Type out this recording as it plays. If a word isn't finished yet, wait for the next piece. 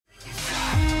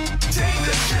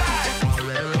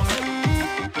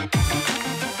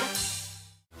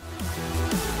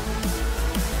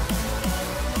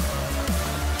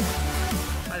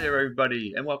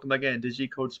everybody, and welcome again to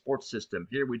ZCode Sports System.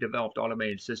 Here we developed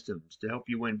automated systems to help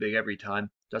you win big every time.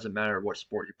 Doesn't matter what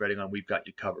sport you're betting on, we've got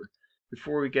you covered.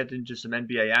 Before we get into some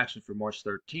NBA action for March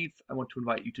 13th, I want to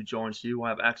invite you to join so you will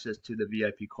have access to the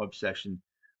VIP Club section,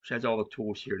 which has all the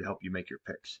tools here to help you make your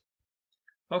picks.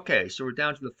 Okay, so we're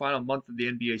down to the final month of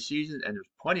the NBA season, and there's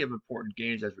plenty of important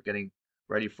games as we're getting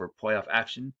ready for playoff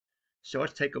action. So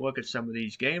let's take a look at some of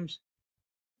these games.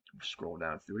 Scroll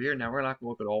down through here. Now we're not going to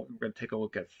look at all. We're going to take a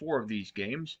look at 4 of these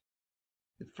games.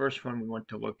 The first one we want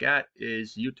to look at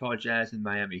is Utah Jazz and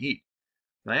Miami Heat.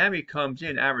 Miami comes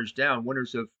in average down,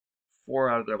 winners of 4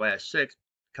 out of their last 6,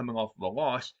 coming off of a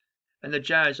loss, and the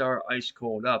Jazz are ice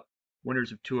cold up,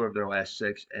 winners of 2 of their last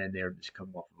 6, and they're just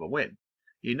coming off of a win.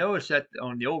 You notice that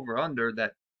on the over/under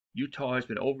that Utah has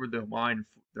been over the line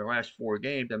for their last 4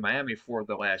 games, and Miami 4 of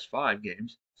the last 5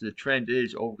 games. So the trend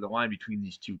is over the line between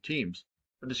these 2 teams.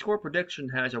 But the score prediction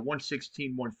has a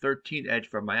 116-113 edge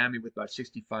for Miami with about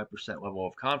 65% level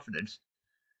of confidence.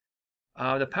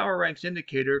 The Power Ranks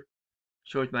indicator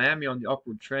shows Miami on the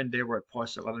upward trend. They were at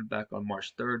plus 11 back on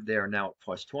March 3rd. They are now at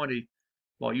plus 20,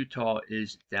 while Utah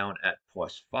is down at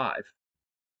plus 5. If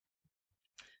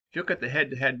you look at the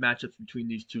head-to-head matchups between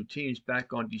these 2 teams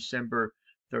back on December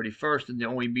 31st, and the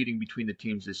only meeting between the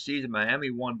teams this season, Miami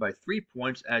won by 3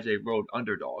 points as a road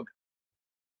underdog.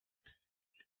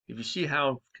 If you see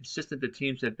how consistent the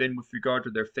teams have been with regard to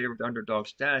their favorite underdog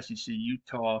status, you see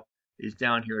Utah is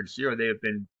down here at 0. They have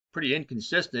been pretty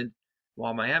inconsistent,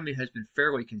 while Miami has been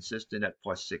fairly consistent at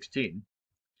plus 16.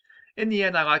 In the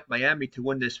end, I like Miami to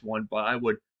win this one, but I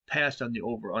would pass on the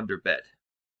over-under bet.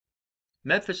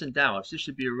 Memphis and Dallas, this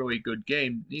should be a really good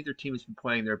game. Neither team has been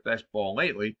playing their best ball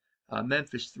lately.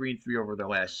 Memphis 3-3 over their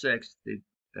last 6. They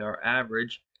are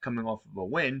average, coming off of a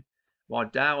win, while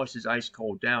Dallas is ice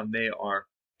cold down. They are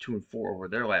 2-4 over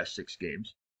their last 6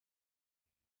 games.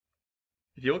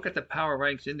 If you look at the Power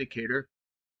Ranks indicator,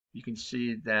 you can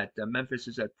see that Memphis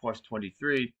is at plus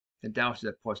 23 and Dallas is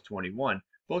at plus 21.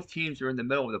 Both teams are in the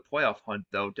middle of the playoff hunt,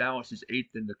 though. Dallas is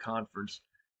 8th in the conference,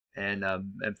 and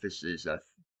Memphis is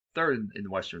 3rd in the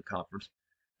Western Conference.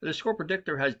 The score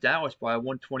predictor has Dallas by a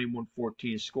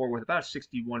 120-114 score with about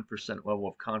 61% level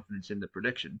of confidence in the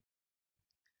prediction.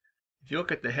 If you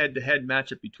look at the head-to-head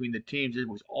matchup between the teams, it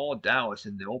was all Dallas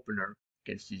in the opener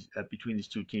against these between these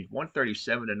 2 teams,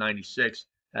 137-96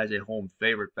 as a home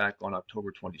favorite back on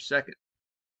October 22nd.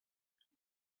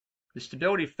 The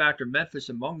stability factor, Memphis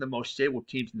among the most stable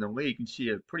teams in the league. You can see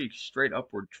a pretty straight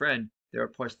upward trend. They're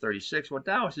at plus 36, while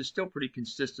Dallas is still pretty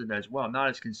consistent as well. Not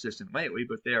as consistent lately,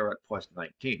 but they are at plus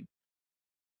 19.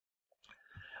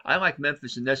 I like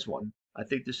Memphis in this one. I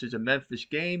think this is a Memphis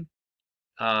game.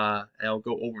 And I'll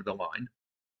go over the line.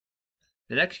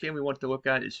 The next game we want to look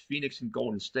at is Phoenix and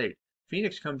Golden State.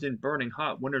 Phoenix comes in burning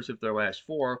hot, winners of their last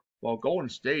 4, while Golden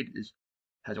State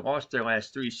has lost their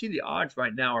last 3. You see the odds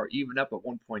right now are even up at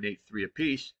 1.83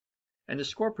 apiece, and the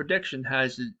score prediction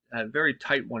has a very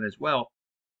tight one as well.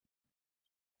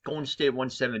 Golden State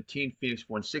 117, Phoenix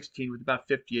 116 with about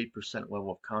 58%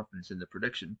 level of confidence in the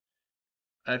prediction.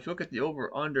 If you look at the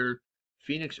over/under,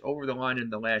 Phoenix over the line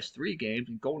in the last 3 games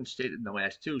and Golden State in the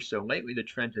last 2. So lately the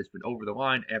trend has been over the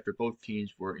line after both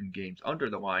teams were in games under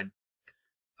the line.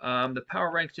 The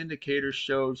Power Ranks indicator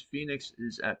shows Phoenix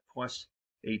is at plus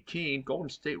 18.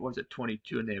 Golden State was at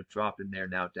 22 and they have dropped and they're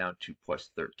now down to plus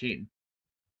 13.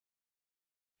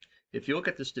 If you look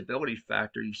at the stability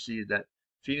factor, you see that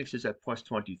Phoenix is at plus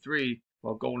 23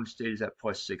 while Golden State is at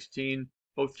plus 16.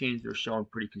 Both teams are showing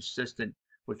pretty consistent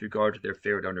with regard to their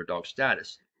favorite underdog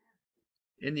status.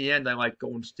 In the end, I like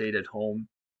Golden State at home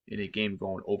in a game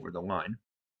going over the line.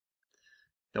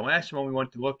 The last one we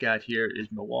want to look at here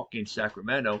is Milwaukee and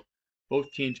Sacramento.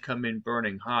 Both teams come in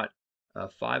burning hot.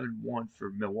 5-1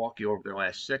 for Milwaukee over their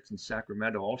last 6, and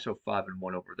Sacramento also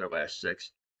 5-1 over their last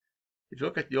 6. If you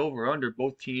look at the over/under,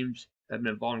 both teams have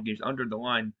been involved in games under the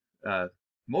line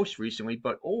most recently,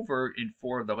 but over in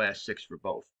 4 of the last 6 for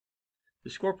both. The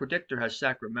score predictor has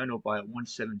Sacramento by a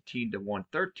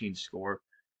 117-113 score,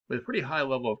 with a pretty high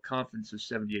level of confidence of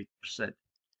 78%.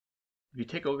 If you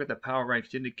take a look at the Power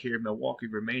Ranks indicator, Milwaukee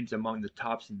remains among the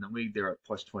tops in the league. They're at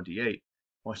plus 28,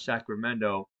 while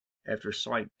Sacramento, after a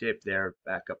slight dip, they're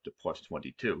back up to plus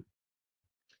 22.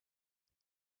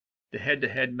 The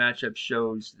head-to-head matchup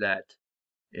shows that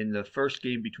in the first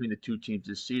game between the 2 teams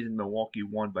this season, Milwaukee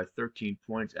won by 13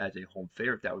 points as a home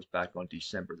favorite. That was back on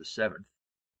December the 7th.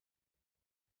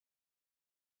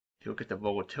 If you look at the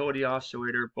volatility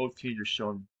oscillator, both teams are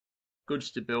showing good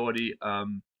stability.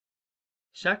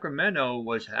 Sacramento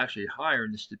was actually higher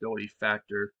in the stability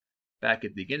factor back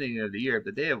at the beginning of the year,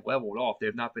 but they have leveled off. They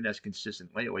have not been as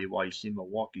consistent lately, while you see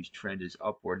Milwaukee's trend is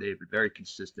upward. They've been very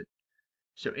consistent.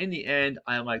 So in the end,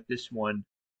 I like this one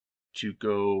to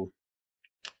go.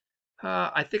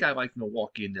 I think I like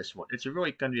Milwaukee in this one. It's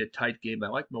really going to be a tight game. I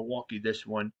like Milwaukee this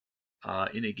one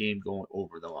in a game going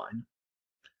over the line.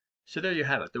 So there you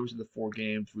have it. Those are the 4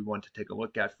 games we want to take a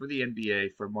look at for the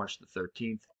NBA for March the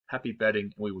 13th. Happy betting,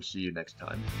 and we will see you next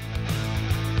time.